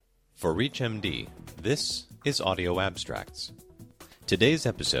For ReachMD, this is Audio Abstracts. Today's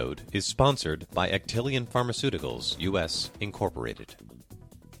episode is sponsored by Actelion Pharmaceuticals, U.S., Incorporated.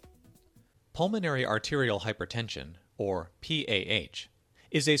 Pulmonary arterial hypertension, or PAH,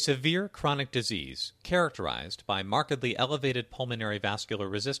 is a severe chronic disease characterized by markedly elevated pulmonary vascular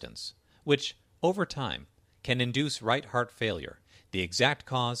resistance, which, over time, can induce right heart failure. The exact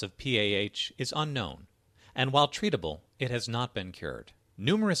cause of PAH is unknown, and while treatable, it has not been cured.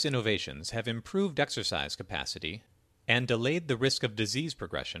 Numerous innovations have improved exercise capacity and delayed the risk of disease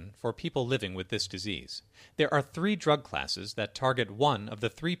progression for people living with this disease. There are 3 drug classes that target one of the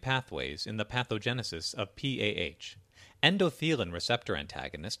 3 pathways in the pathogenesis of PAH: endothelin receptor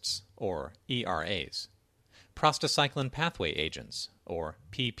antagonists, or ERAs, prostacyclin pathway agents, or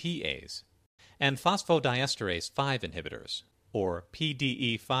PPAs, and phosphodiesterase 5 inhibitors, or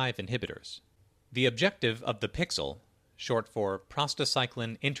PDE5 inhibitors. The objective of the PIXL, short for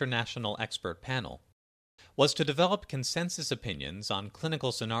Prostacyclin International Expert Panel, was to develop consensus opinions on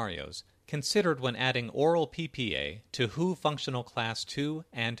clinical scenarios considered when adding oral PPA to WHO functional class 2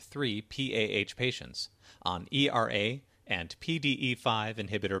 and 3 PAH patients on ERA and PDE5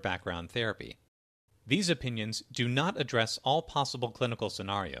 inhibitor background therapy. These opinions do not address all possible clinical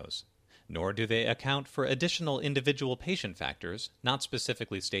scenarios, nor do they account for additional individual patient factors not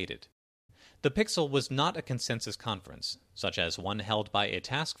specifically stated. The PIXL was not a consensus conference, such as one held by a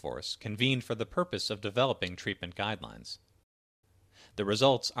task force convened for the purpose of developing treatment guidelines. The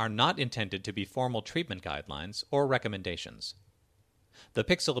results are not intended to be formal treatment guidelines or recommendations. The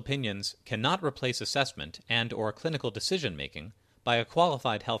PIXL opinions cannot replace assessment and/or clinical decision-making by a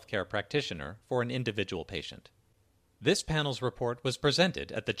qualified healthcare practitioner for an individual patient. This panel's report was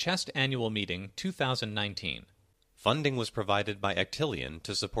presented at the CHEST Annual Meeting 2019. Funding was provided by Actelion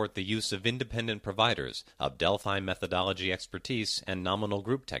to support the use of independent providers of Delphi methodology expertise and nominal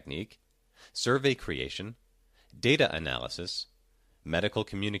group technique, survey creation, data analysis, medical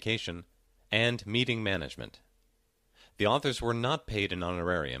communication, and meeting management. The authors were not paid an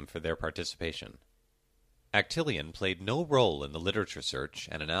honorarium for their participation. Actelion played no role in the literature search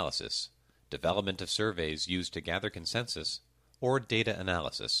and analysis, development of surveys used to gather consensus, or data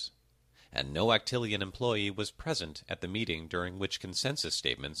analysis, and no Actelion employee was present at the meeting during which consensus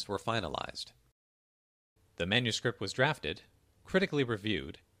statements were finalized. The manuscript was drafted, critically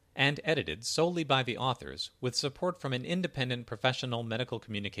reviewed, and edited solely by the authors with support from an independent professional medical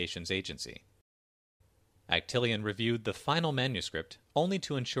communications agency. Actelion reviewed the final manuscript only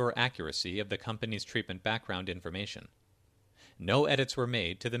to ensure accuracy of the company's treatment background information. No edits were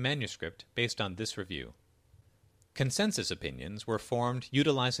made to the manuscript based on this review. Consensus opinions were formed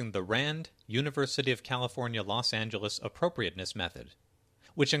utilizing the RAND University of California, Los Angeles appropriateness method,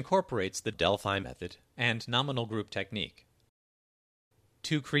 which incorporates the Delphi method and nominal group technique.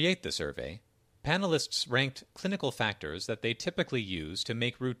 To create the survey, panelists ranked clinical factors that they typically use to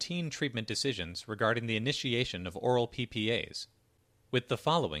make routine treatment decisions regarding the initiation of oral PPAs, with the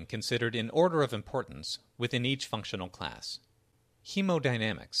following considered in order of importance within each functional class.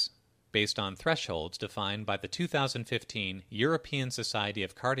 Hemodynamics, based on thresholds defined by the 2015 European Society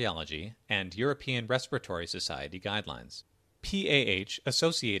of Cardiology and European Respiratory Society guidelines.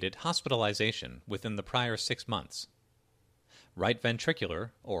 PAH-associated hospitalization within the prior 6 months. Right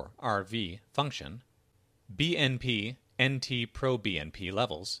ventricular, or RV, function, BNP, NT-proBNP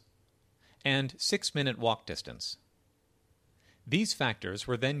levels, and 6-minute walk distance. These factors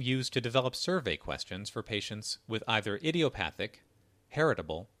were then used to develop survey questions for patients with either idiopathic,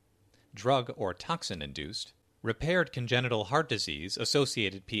 heritable, drug or toxin-induced, repaired congenital heart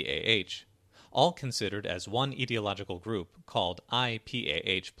disease-associated PAH, all considered as one etiological group called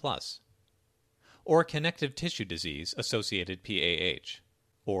IPAH+, or connective tissue disease-associated PAH,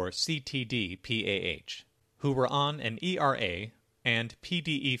 or CTD-PAH, who were on an ERA and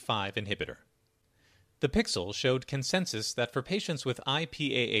PDE5 inhibitor. The PIXL showed consensus that for patients with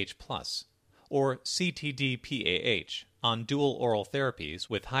IPAH+, or CTD-PAH, on dual oral therapies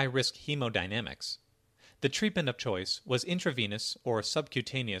with high-risk hemodynamics, the treatment of choice was intravenous or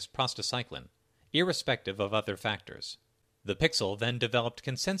subcutaneous prostacyclin, irrespective of other factors. The PIXL then developed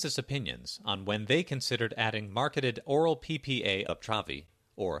consensus opinions on when they considered adding marketed oral PPA UPTRAVI,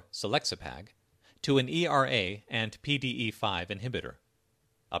 or selexipag, to an ERA and PDE5 inhibitor.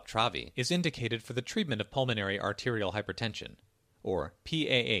 UPTRAVI is indicated for the treatment of pulmonary arterial hypertension, or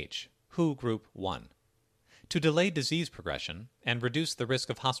PAH, WHO Group 1, to delay disease progression and reduce the risk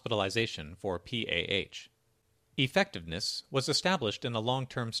of hospitalization for PAH. Effectiveness was established in a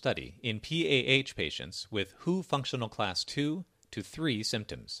long-term study in PAH patients with WHO functional class 2 to 3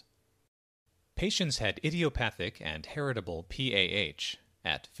 symptoms. Patients had idiopathic and heritable PAH,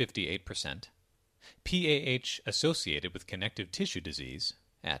 at 58%, PAH associated with connective tissue disease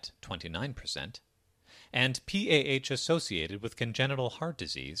at 29%, and PAH associated with congenital heart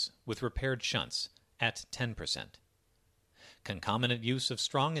disease with repaired shunts at 10%. Concomitant use of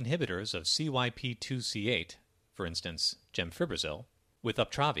strong inhibitors of CYP2C8, for instance, gemfibrozil, with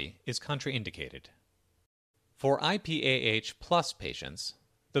UPTRAVI is contraindicated. For IPAH plus patients,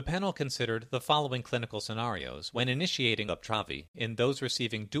 the panel considered the following clinical scenarios when initiating UPTRAVI in those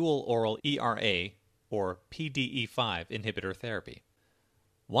receiving dual oral ERA or PDE5 inhibitor therapy.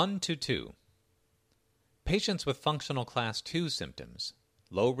 1 to 2. Patients with functional class 2 symptoms,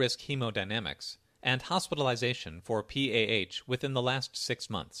 low-risk hemodynamics, and hospitalization for PAH within the last 6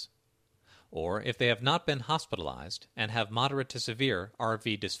 months, or if they have not been hospitalized and have moderate to severe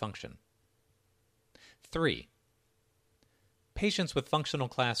RV dysfunction. 3. Patients with functional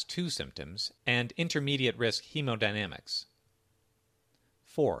class 2 symptoms and intermediate risk hemodynamics.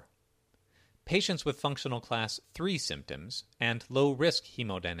 4. Patients with functional class 3 symptoms and low risk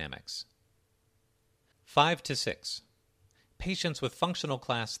hemodynamics. 5 to 6. Patients with functional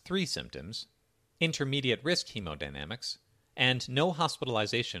class 3 symptoms, intermediate risk hemodynamics, and no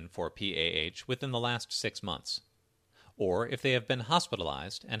hospitalization for PAH within the last 6 months, or if they have been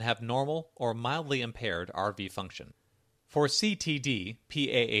hospitalized and have normal or mildly impaired RV function. For CTD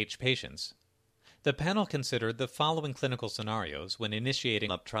PAH patients, the panel considered the following clinical scenarios when initiating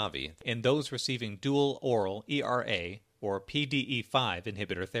UPTRAVI in those receiving dual oral ERA or PDE5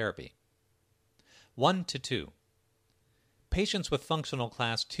 inhibitor therapy. 1 to 2. Patients with functional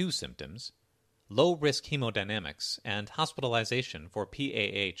class 2 symptoms, low risk hemodynamics, and hospitalization for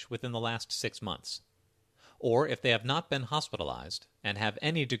PAH within the last 6 months, or if they have not been hospitalized and have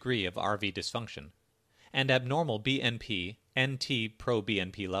any degree of RV dysfunction, and abnormal BNP,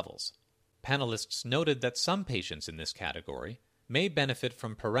 NT-proBNP levels. Panelists noted that some patients in this category may benefit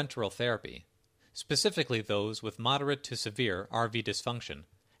from parenteral therapy, specifically those with moderate to severe RV dysfunction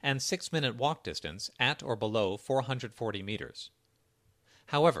and 6-minute walk distance at or below 440 meters.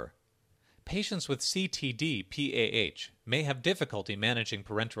 However, patients with CTD PAH may have difficulty managing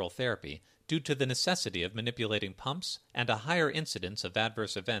parenteral therapy due to the necessity of manipulating pumps and a higher incidence of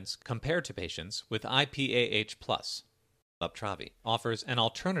adverse events compared to patients with IPAH+. UPTRAVI offers an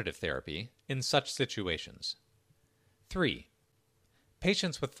alternative therapy in such situations. 3.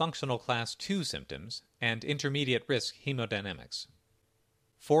 Patients with functional class 2 symptoms and intermediate risk hemodynamics.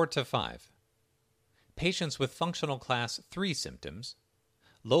 4 to 5. Patients with functional class 3 symptoms,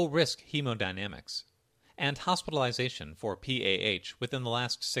 low risk hemodynamics, and hospitalization for PAH within the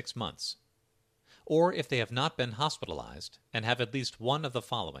last 6 months, or if they have not been hospitalized and have at least one of the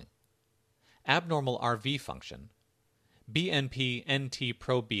following: abnormal RV function, BNP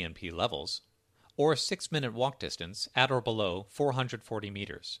NT-proBNP levels, or 6-minute walk distance at or below 440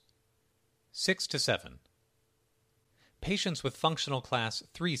 meters. 6 to 7. Patients with functional class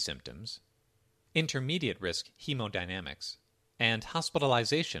 3 symptoms, intermediate risk hemodynamics, and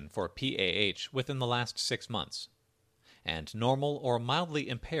hospitalization for PAH within the last 6 months, and normal or mildly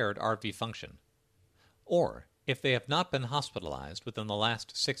impaired RV function, or if they have not been hospitalized within the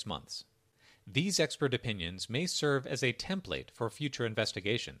last 6 months. These expert opinions may serve as a template for future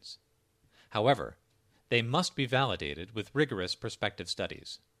investigations. However, they must be validated with rigorous prospective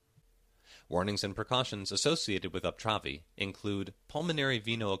studies. Warnings and precautions associated with UPTRAVI include pulmonary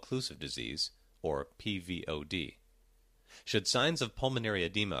veno-occlusive disease, or PVOD. Should signs of pulmonary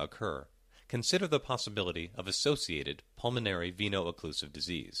edema occur, consider the possibility of associated pulmonary veno-occlusive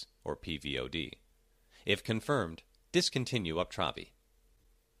disease, or PVOD. If confirmed, discontinue UPTRAVI.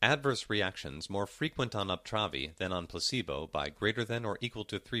 Adverse reactions more frequent on UPTRAVI than on placebo by greater than or equal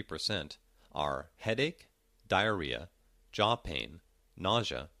to 3% are headache, diarrhea, jaw pain,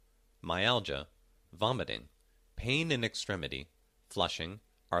 nausea, myalgia, vomiting, pain in extremity, flushing,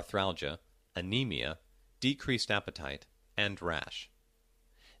 arthralgia, anemia, decreased appetite, and rash.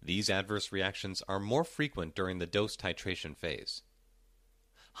 These adverse reactions are more frequent during the dose titration phase.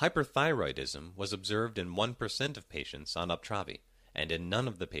 Hyperthyroidism was observed in 1% of patients on UPTRAVI and in none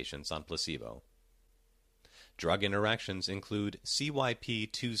of the patients on placebo. Drug interactions include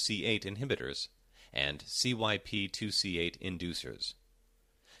CYP2C8 inhibitors and CYP2C8 inducers.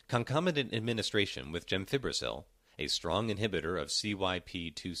 Concomitant administration with gemfibrozil, a strong inhibitor of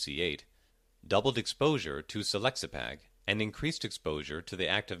CYP2C8, doubled exposure to selexipag and increased exposure to the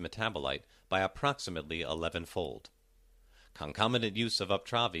active metabolite by approximately 11-fold. Concomitant use of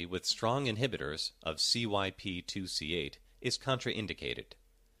UPTRAVI with strong inhibitors of CYP2C8 is contraindicated.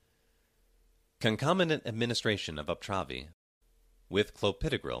 Concomitant administration of UPTRAVI with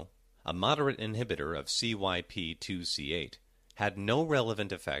clopidogrel, a moderate inhibitor of CYP2C8, had no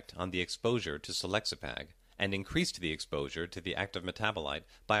relevant effect on the exposure to selexipag and increased the exposure to the active metabolite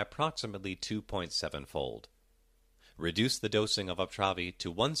by approximately 2.7-fold. Reduce the dosing of UPTRAVI to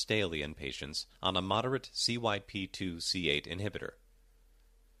once daily in patients on a moderate CYP2C8 inhibitor.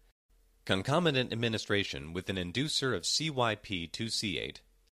 Concomitant administration with an inducer of CYP2C8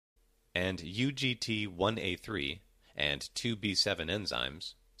 and UGT1A3 and 2B7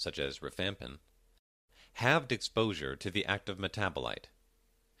 enzymes, such as rifampin, halved exposure to the active metabolite.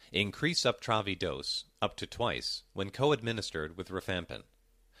 Increase UPTRAVI dose up to twice when co-administered with rifampin.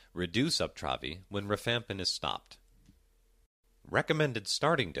 Reduce UPTRAVI when rifampin is stopped. Recommended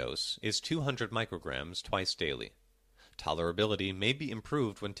starting dose is 200 micrograms twice daily. Tolerability may be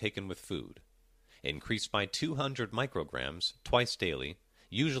improved when taken with food. Increase by 200 micrograms twice daily,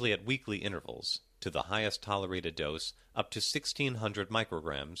 usually at weekly intervals, to the highest tolerated dose up to 1600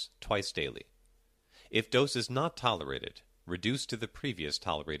 micrograms twice daily. If dose is not tolerated, reduce to the previous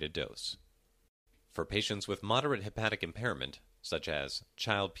tolerated dose. For patients with moderate hepatic impairment, such as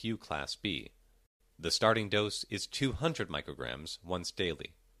Child-Pugh Class B, the starting dose is 200 micrograms once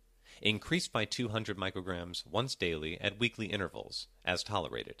daily. Increase by 200 micrograms once daily at weekly intervals, as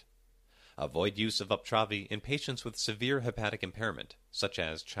tolerated. Avoid use of UPTRAVI in patients with severe hepatic impairment, such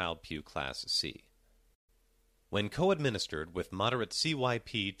as Child-Pugh Class C. When co-administered with moderate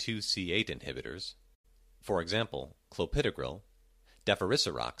CYP2C8 inhibitors, for example, clopidogrel,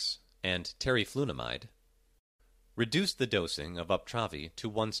 deferricerox, and teriflunomide, reduce the dosing of UPTRAVI to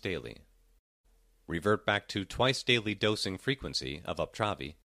once daily. Revert back to twice-daily dosing frequency of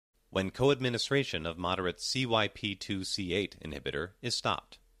UPTRAVI when co-administration of moderate CYP2C8 inhibitor is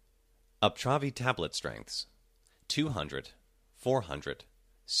stopped. UPTRAVI tablet strengths 200, 400,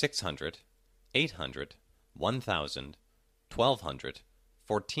 600, 800, 1000, 1200,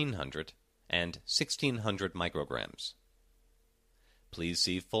 1400, and 1600 micrograms. Please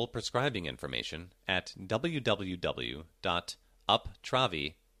see full prescribing information at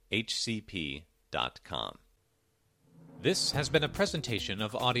www.uptravihcp.com. This has been a presentation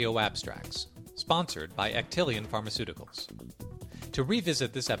of Audio Abstracts, sponsored by Actelion Pharmaceuticals. To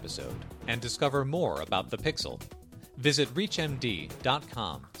revisit this episode and discover more about the Pixel, visit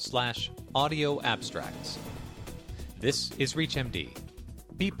reachmd.com/audioabstracts. This is ReachMD.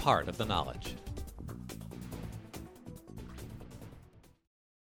 Be part of the knowledge.